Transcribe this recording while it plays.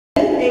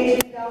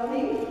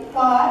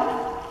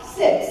5,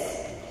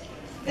 6.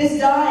 This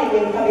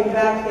dying and coming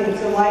back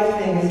to life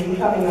thing is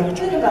becoming a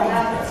bit of a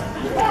habit.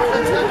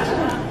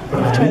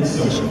 But I meant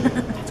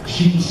something.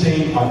 She was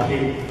saying,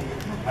 okay,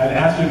 I'd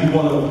asked her if you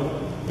want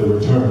the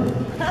return.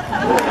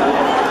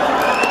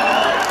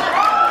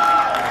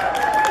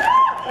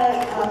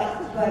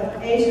 But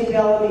Asia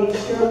Bellamy,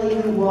 surely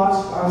you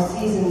watched our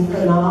season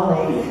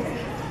finale.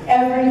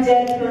 Every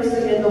dead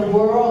person in the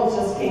world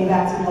just came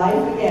back to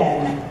life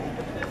again.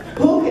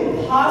 Who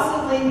could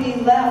possibly be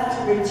left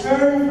to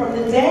return from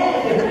the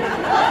dead?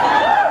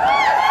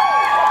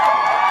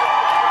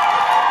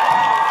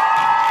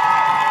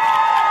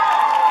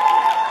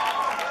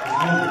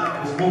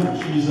 This woman,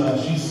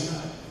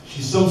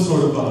 she's some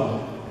sort of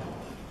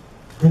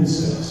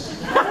princess.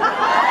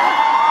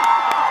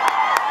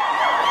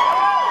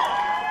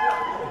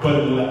 But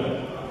 11.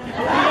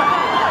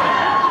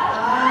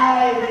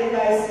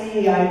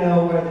 I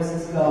know where this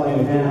is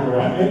going now.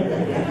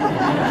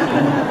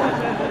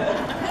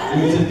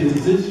 It's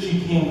as if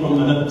she came from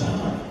another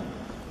time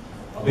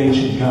of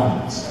ancient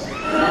gods,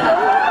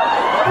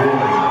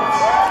 warriors,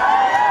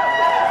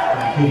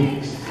 and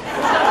kings.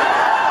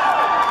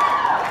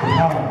 The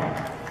power,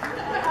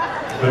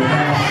 the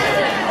passion,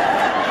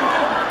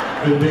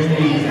 the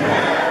danger.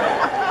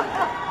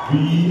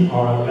 We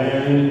are a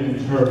land in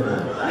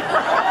turmoil,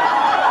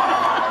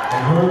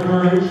 and her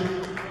courage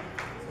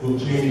will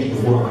change the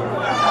world.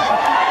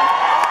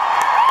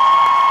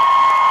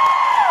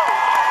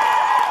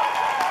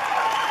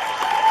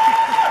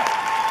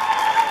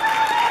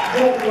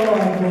 Good Lord,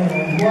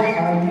 man, what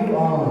are you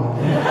on?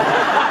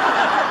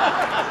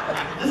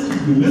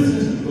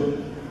 Listen to me.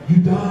 You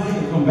die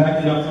and come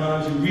back enough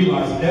times, you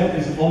realize death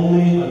is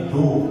only a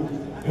door.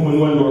 And when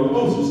one door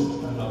closes,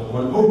 another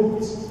one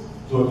opens.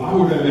 So if I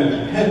were to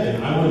imagine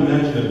heaven, I would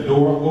imagine a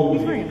door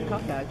opening.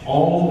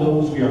 All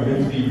those we are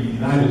meant to be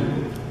reunited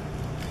with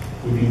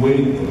would be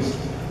waiting for us.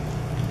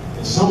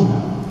 And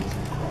somehow,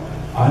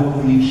 I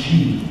believe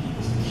she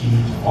is the key to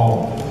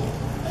all of it.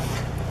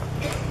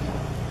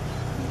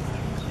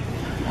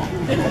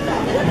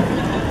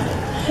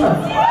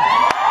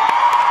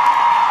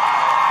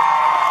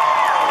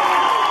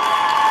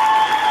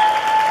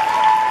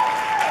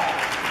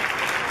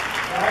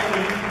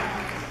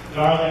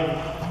 Darling.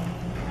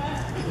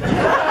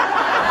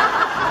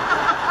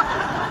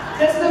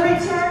 Does the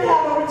return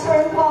have a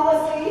return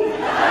policy?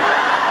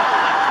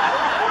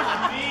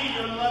 Me,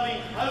 your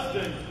loving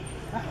husband.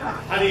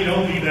 Honey,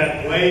 don't be that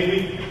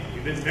way.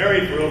 We've been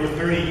married for over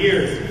 30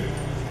 years.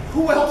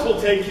 Who else will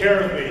take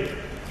care of me?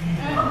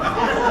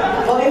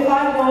 Well, if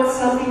I want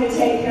something to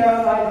take care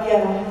of, I'd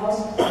get a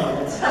house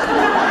plant.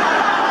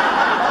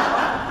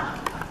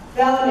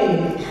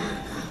 Bellamy,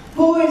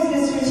 who is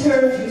this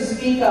return you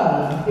speak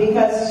of?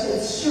 Because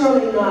it's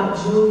surely not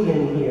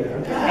Julian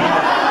here.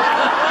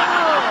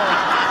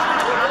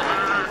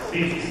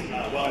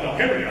 Well, no,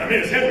 Henry. I mean,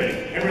 it's Henry.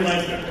 Henry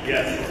Langston,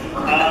 yes.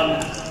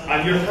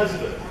 I'm your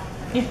husband.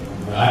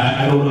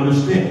 I don't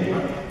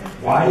understand.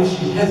 Why is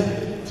she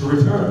hesitant to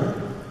return?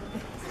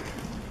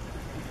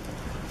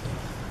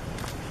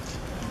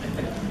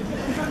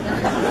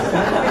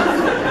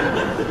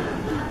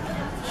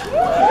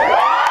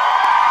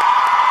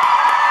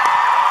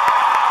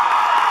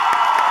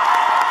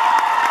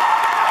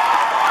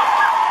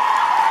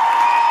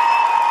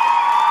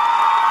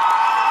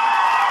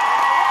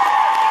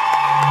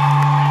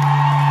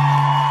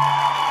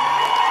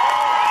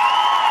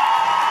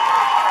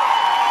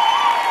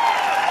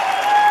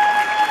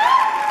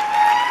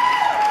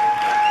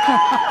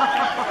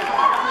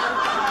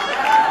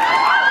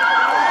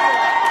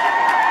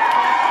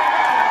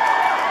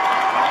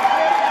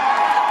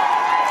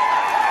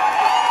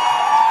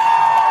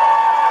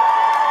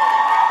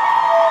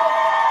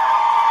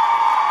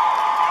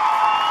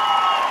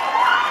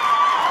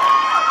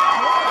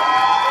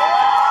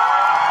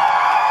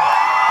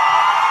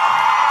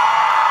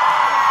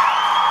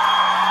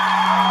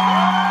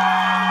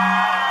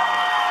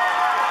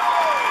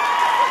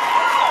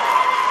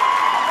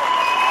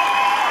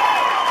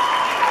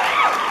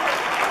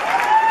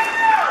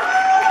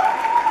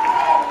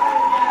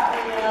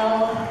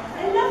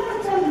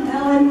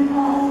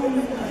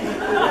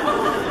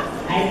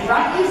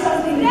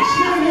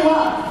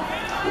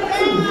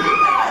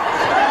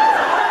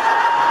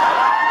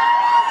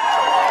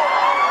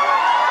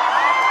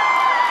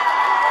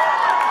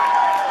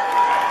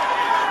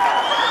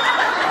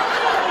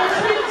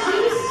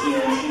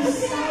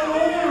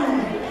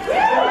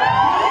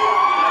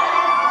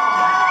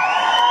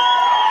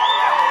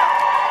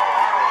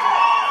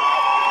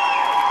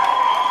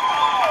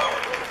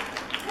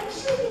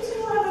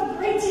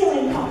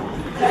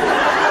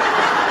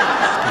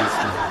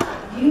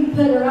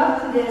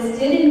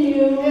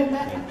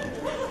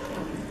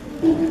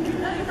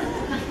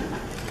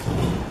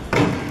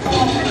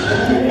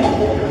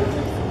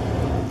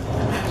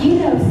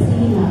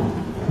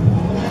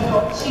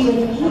 She was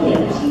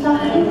eating. She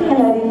thought,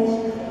 hello,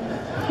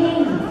 hey,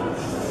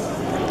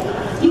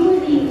 you were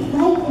the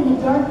light in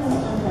the darkness of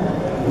her.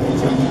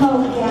 Oh,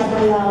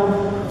 Gabrielle,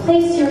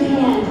 place your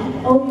hand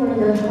over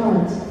your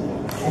heart.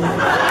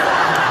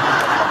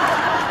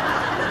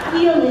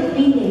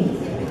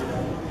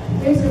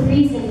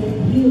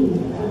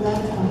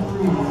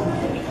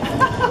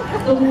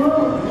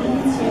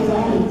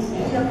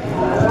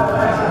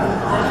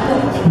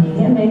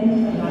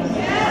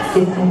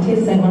 Say 1,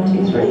 2, 3.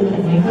 Can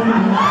you hear me?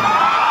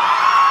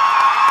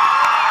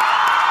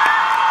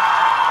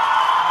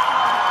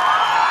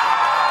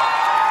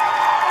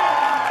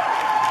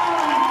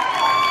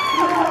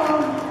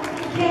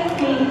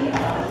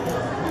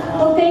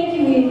 Well, thank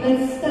you, Eve.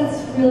 That's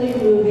really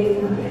moving.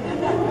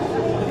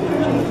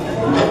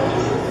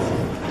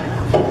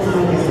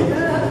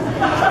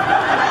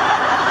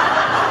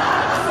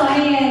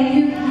 Cyan,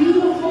 you're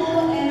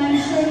beautiful, and I'm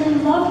sure you're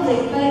lovely,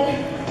 but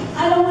I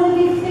don't want to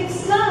be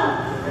fixed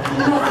up.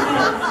 No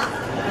offense.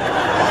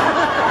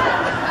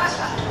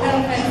 No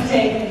offense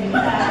taken.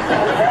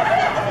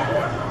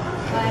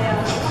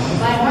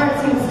 My heart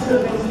seems to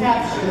have been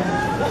captured.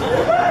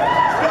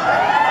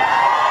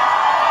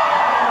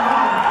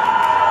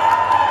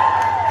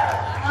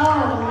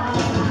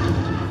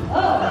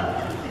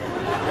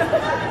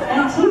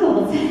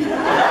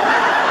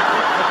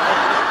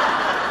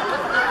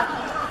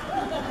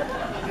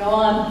 Go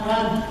on,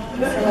 run. So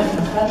much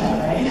fun,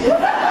 right?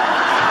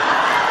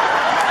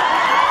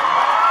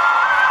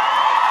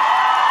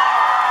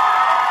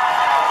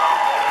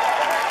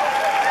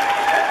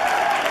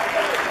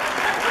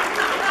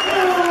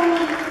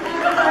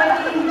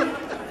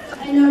 I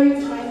know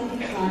you're trying to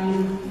be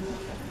kind.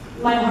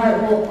 My heart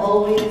will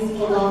always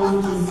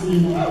belong to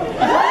Xena.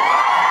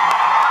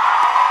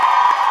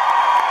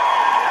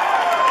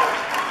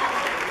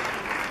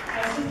 I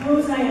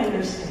suppose I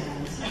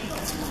understand.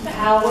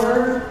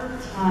 Power,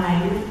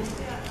 time,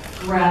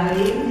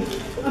 gravity.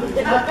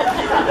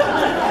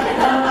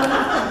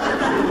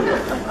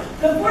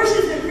 The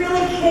forces that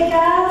really kick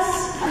ass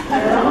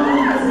are all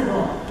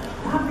invisible,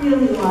 not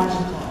really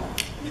logical.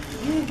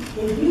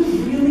 If you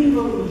really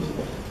believe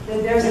that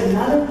there's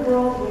another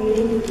world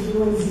waiting for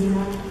you and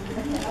Xena,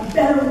 a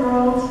better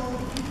world,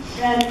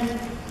 then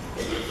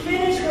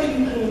finish what you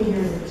came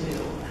here to do.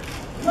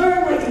 Learn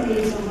what you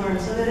need to learn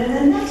so that in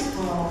the next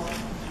world,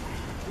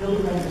 you'll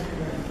be like a career.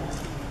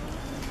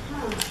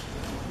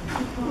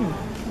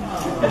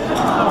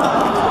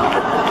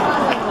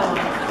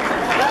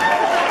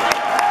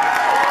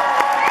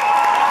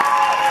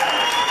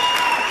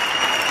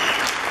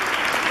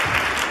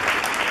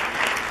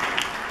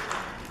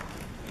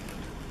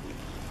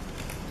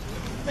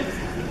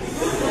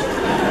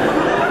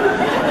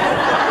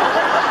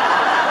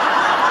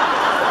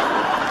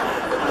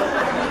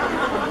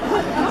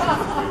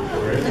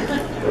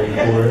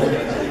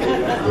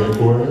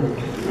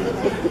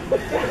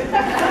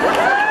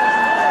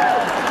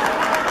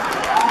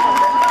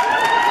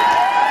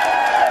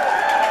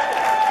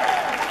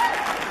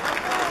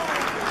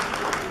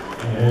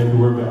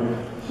 And we're back.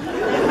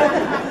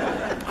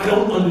 I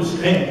don't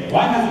understand.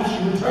 Why hasn't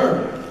she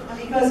returned?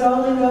 Because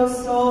only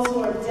those souls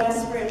who are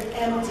desperate,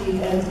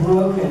 empty, and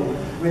broken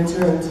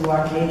return to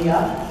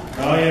Arcadia.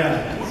 Oh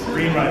yeah,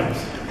 screenwriters.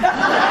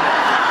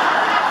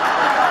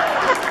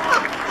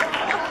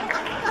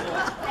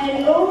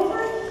 And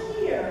over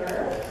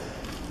here...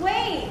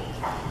 Wait!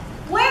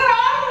 Where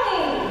are we?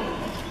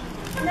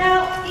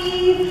 Now,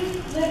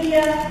 Eve,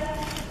 Lydia...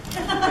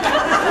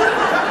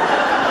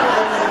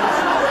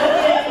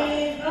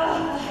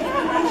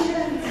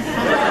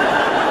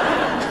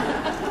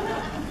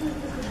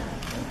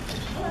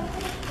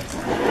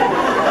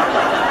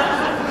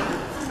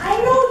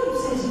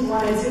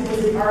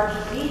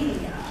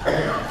 Arcadia,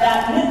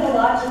 that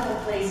mythological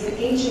place in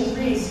ancient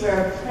Greece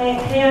where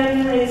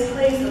Pan plays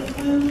the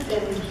flute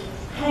and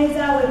hangs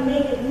out with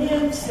naked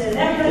nymphs and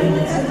everybody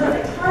lives in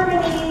perfect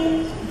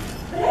harmony.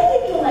 But I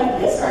think you'll like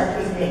this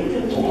Arcadia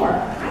even more.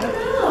 I don't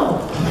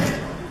know.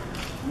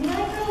 I mean, I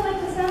kind of like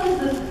the sound of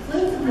the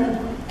flute and the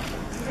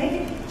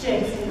naked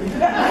chicks.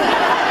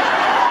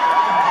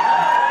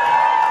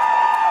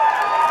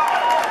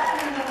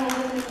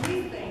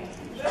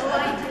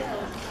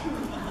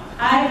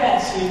 I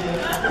bet you do.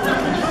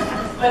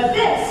 But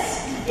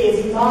this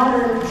is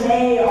modern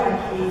day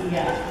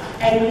Arcadia.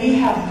 And we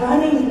have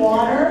running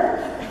water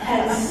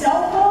and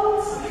cell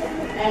phones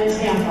and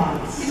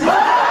tampons.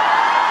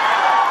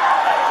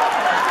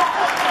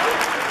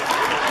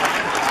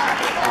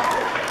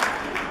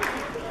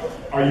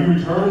 Are you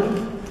returned?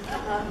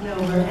 No,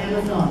 we're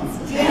Amazons.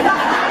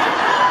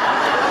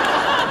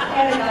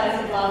 And a goddess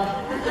of love.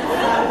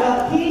 Well,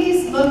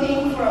 he's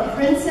looking for a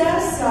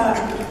princess.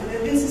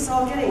 This is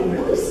all getting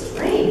really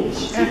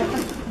strange.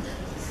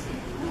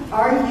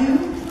 Are you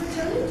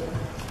returned?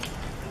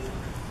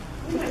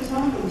 Who am I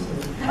talking to?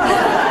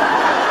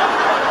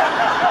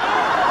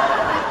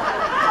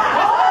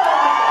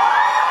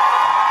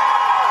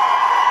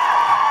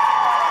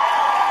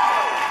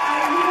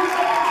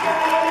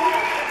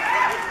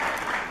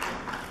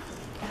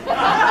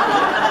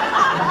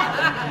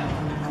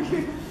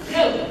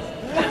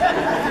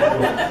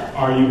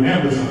 Are you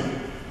Amazon?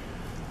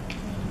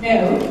 No.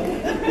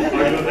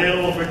 Are you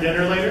available for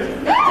dinner later?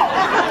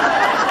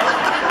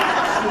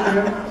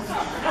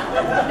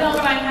 No,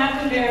 but I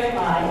have to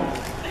verify.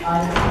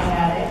 I'm an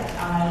addict.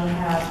 I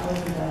have gone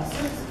to the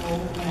search school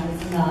when I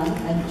was a nun,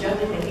 and Joe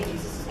the baby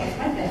Jesus was my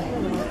family.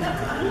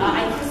 I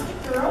kissed a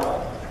girl.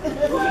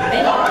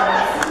 Many girls.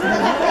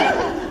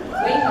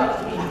 Way more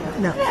than me.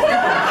 No.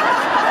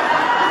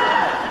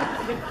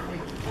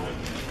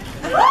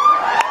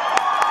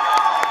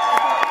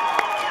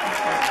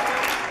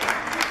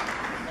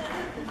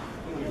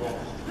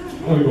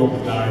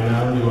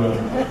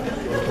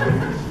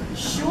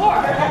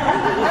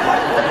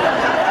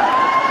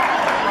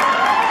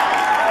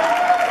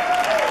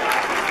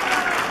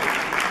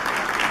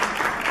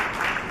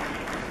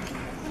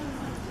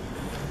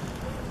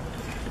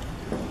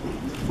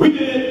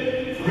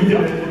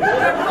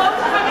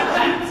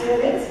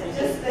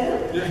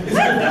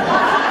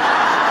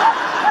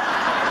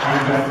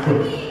 That's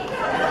good.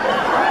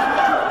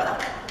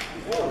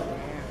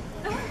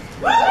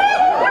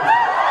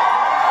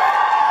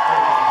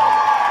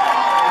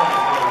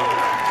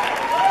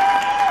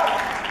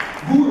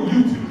 Who are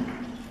you two?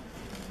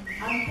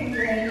 I'm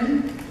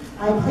Katherine.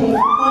 I played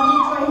Claudia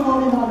Joy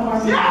Holden on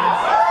Army.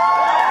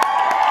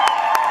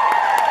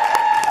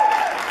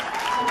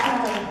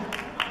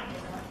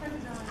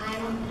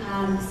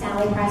 I'm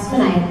Sally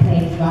Pressman. I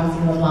played Roxy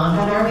LeBlanc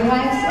on Army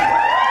Wives.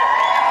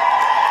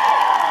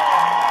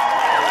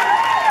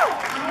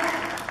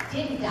 I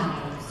didn't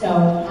die, so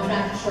I'm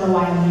not sure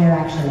why I'm here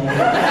actually.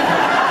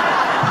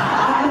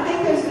 I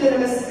think there's been a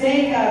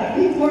mistake.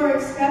 People were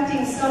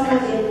expecting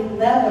someone in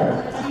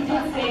leather. You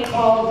did say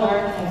tall,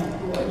 dark,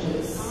 and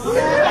gorgeous.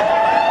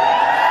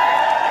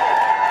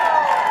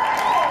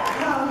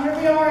 Well, here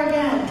we are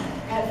again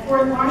at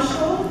Fort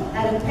Marshall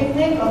at a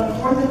picnic on the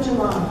 4th of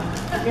July,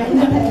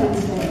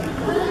 Independence Day.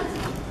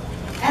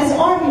 As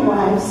Army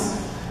wives,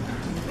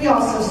 we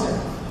also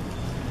serve.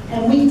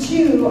 And we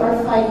too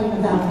are fighting a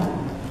battle.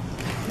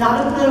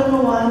 Not a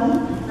political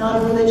one,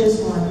 not a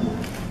religious one,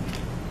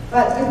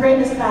 but the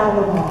greatest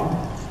battle of all.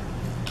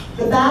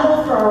 The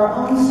battle for our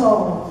own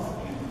souls.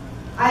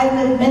 I have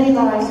lived many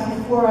lives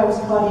before I was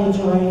Claudia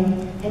Joy,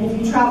 and if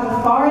you travel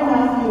far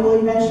enough, you will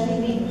eventually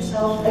meet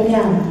yourself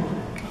again.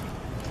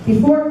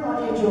 Before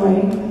Claudia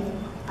Joy,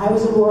 I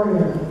was a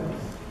warrior,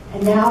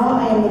 and now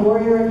I am the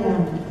warrior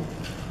again.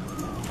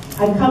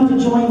 I've come to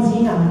join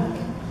Xena.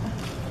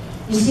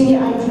 You see,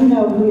 I do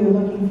know who you're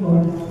looking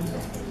for.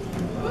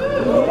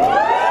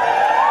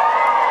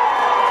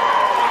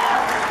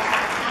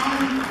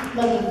 I'm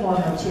looking for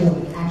her too,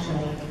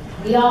 actually.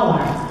 We all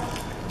are.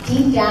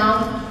 Deep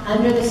down,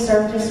 under the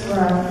surface where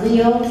our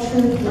real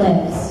truth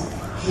lives,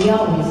 we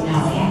always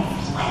know.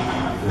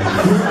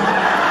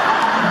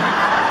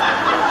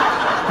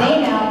 They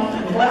know, the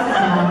voices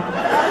know.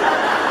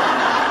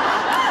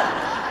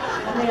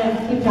 I'm gonna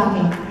keep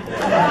talking.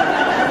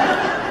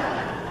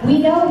 We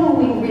know who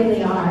we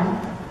really are,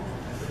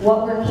 what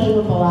we're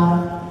capable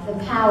of, the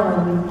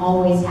power we've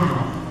always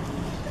had.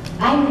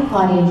 I knew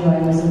Claudia Joy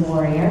was a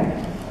warrior,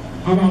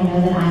 and I know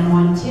that I'm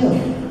one too.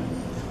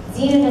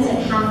 Xena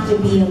doesn't have to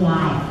be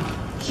alive.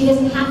 She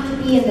doesn't have to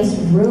be in this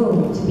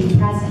room to be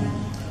present.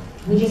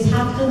 We just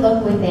have to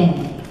look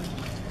within.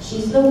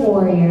 She's the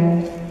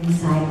warrior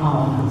inside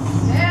all of us.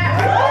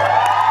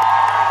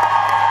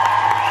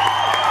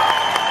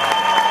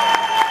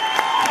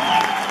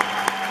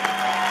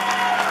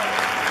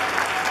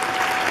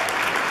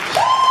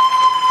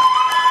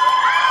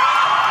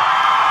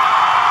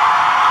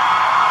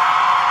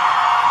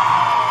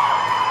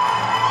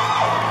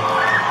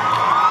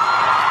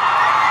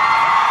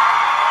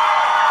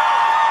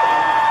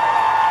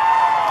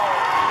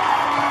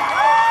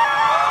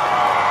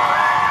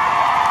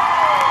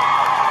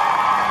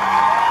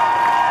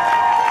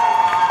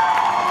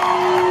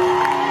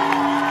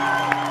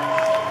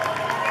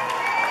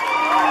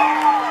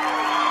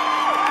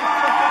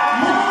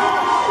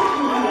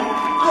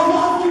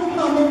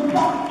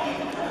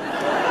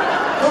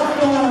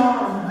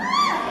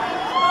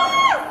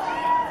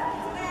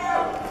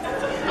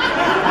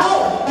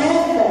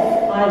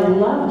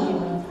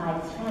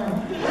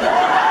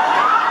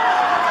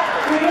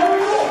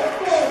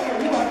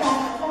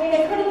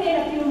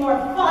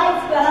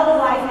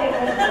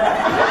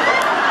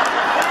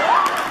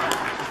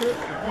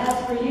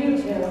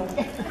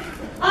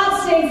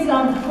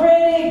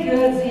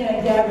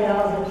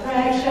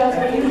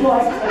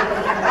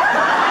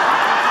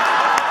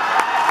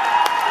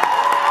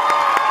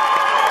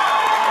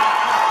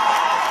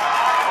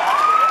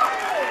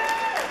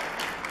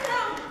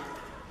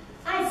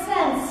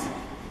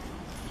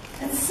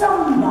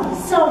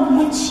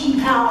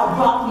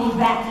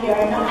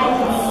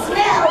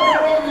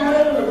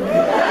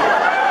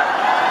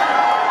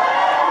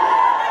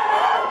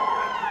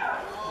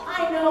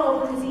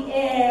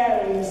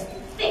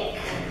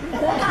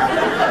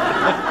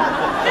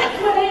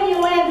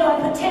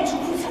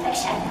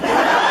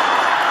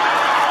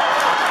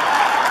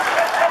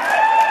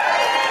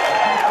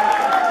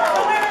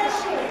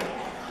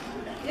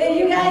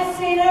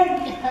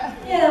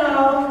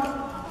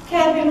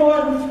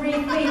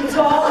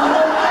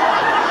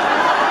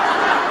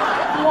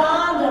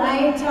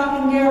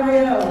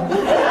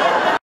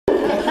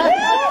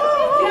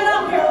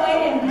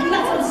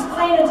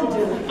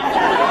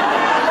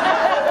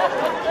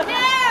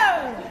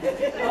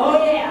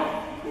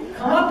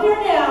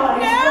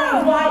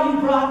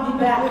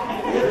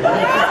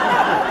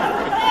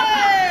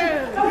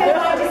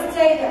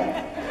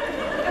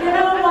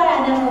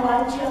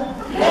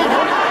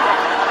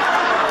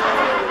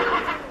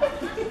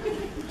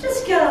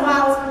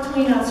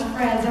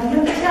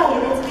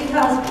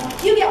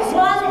 You get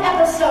one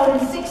episode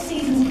in 6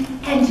 seasons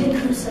and you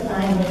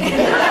crucify me.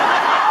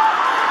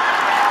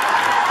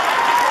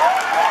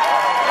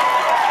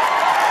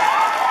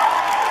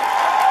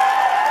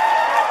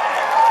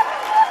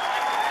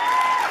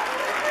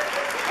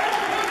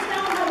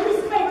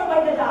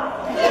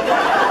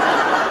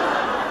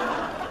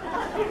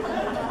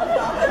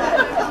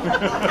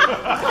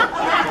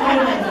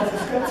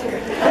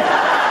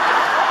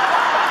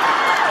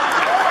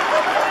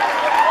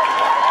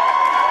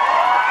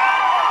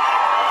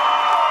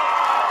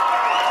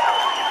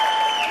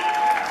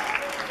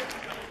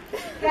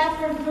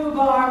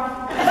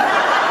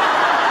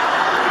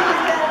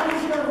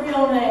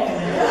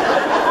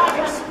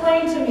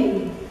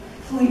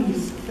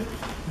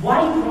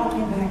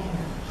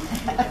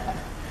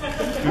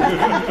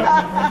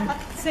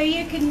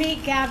 can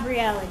meet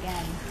Gabrielle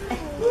again.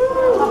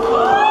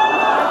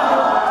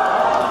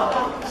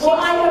 Well,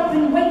 I have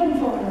been waiting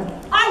for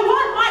her. I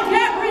want my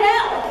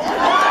Gabrielle!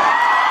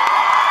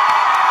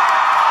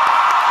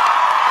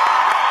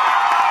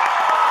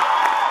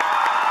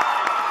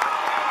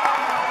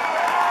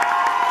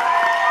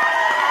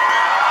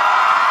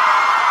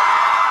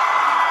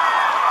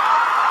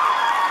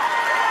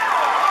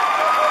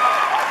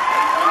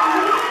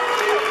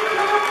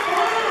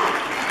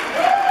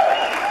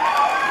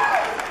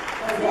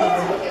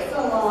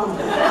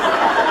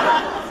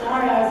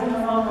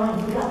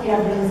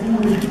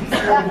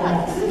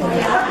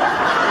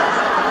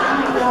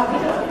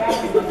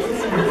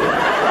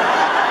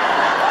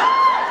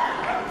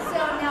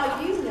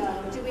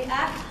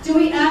 Do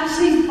we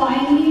actually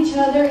find each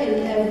other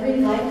in every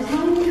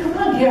lifetime? Come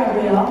on,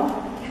 Gabrielle.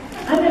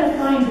 I'm going to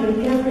find you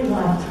in every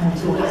lifetime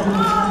till the end of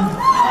time.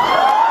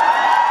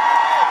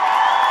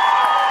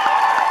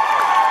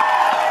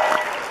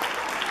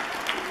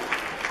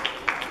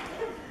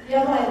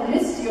 Yeah, but I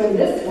missed you in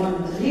this one.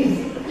 Jeez.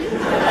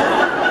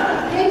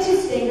 Can't you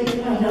stay with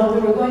me? I know, we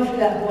were going through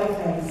that boy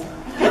phase.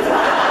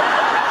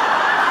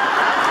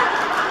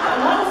 I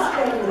want to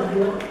stay with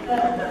you,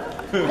 but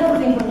I don't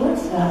think it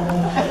works that way.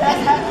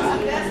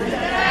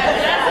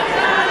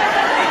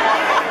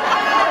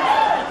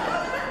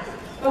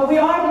 But we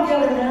are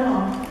together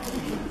now.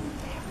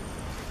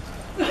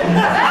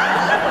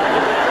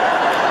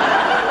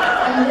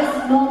 And this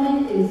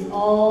moment is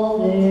all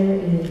there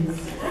is.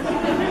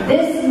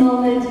 This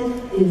moment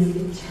is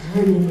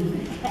eternity.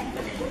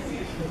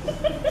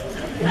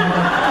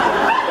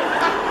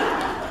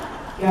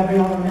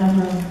 Gabrielle,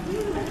 remember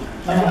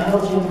when I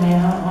held you in my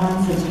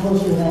arms and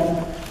told you that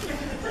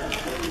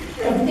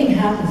everything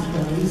happens for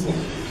a reason.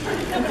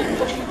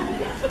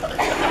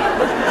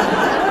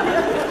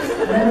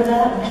 Remember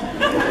that?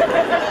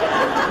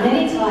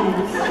 Many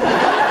times. I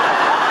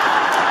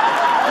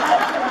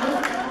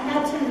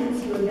had to meet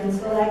you again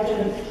so that I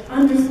could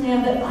understand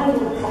that I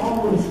will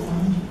always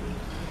find you.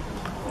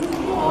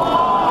 I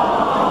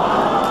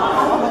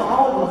will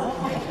always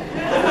find you.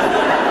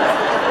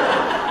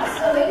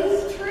 So it is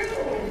true.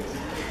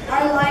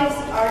 Our lives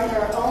are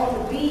our own.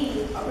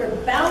 We're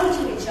bound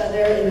to each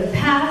other In the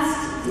past,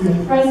 in the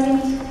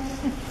present,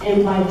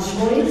 and by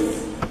choice.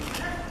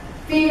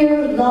 Fear,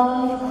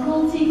 love,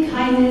 cruelty,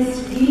 kindness,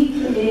 we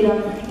create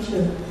our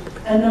future.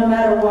 And no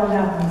matter what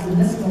happens in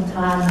this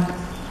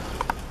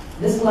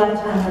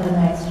lifetime or the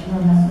next, you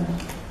remember,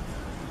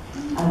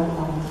 I will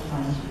always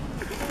find you.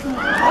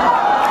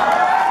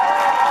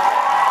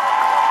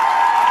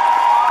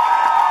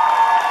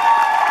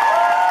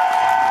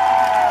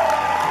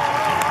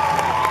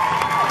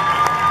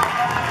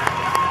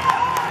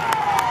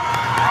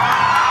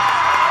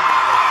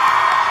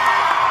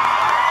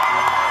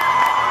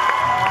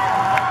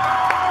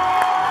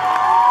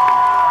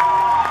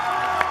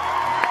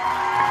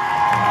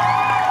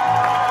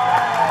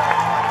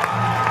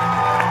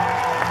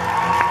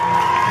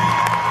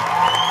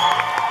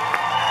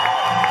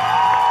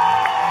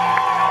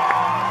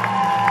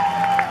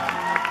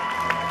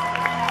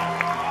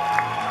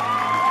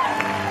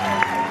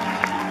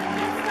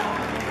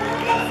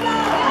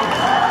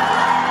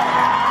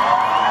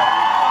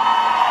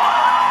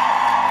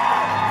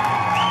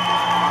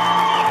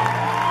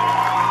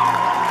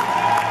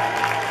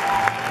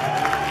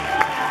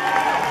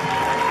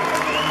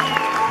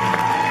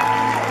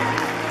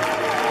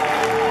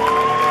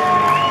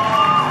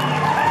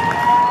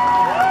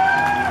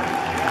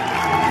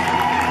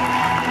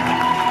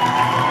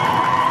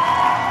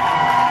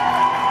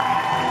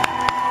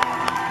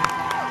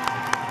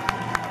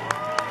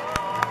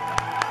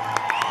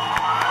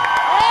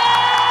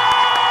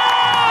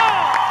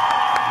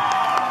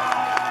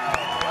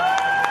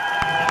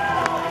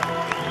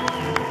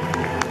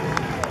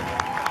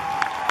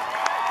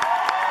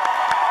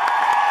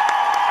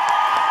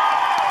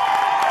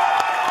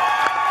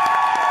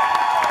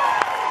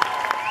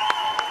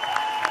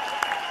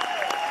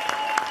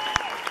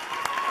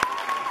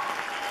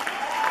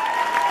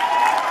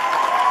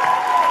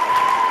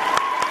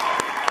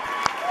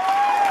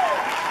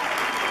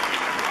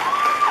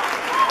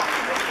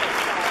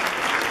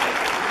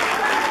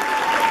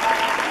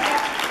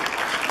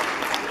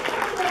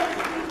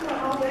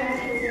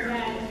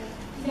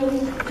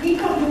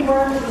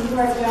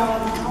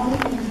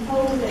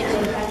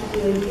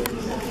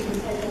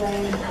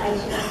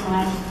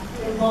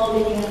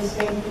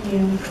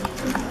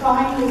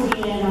 Crying with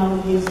Xena and all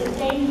of you. So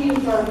thank you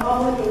for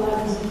all of your love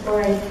and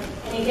support.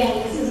 And again,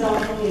 this is all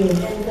for you.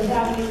 And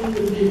without you, we would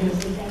be here.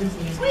 So thank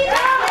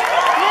you.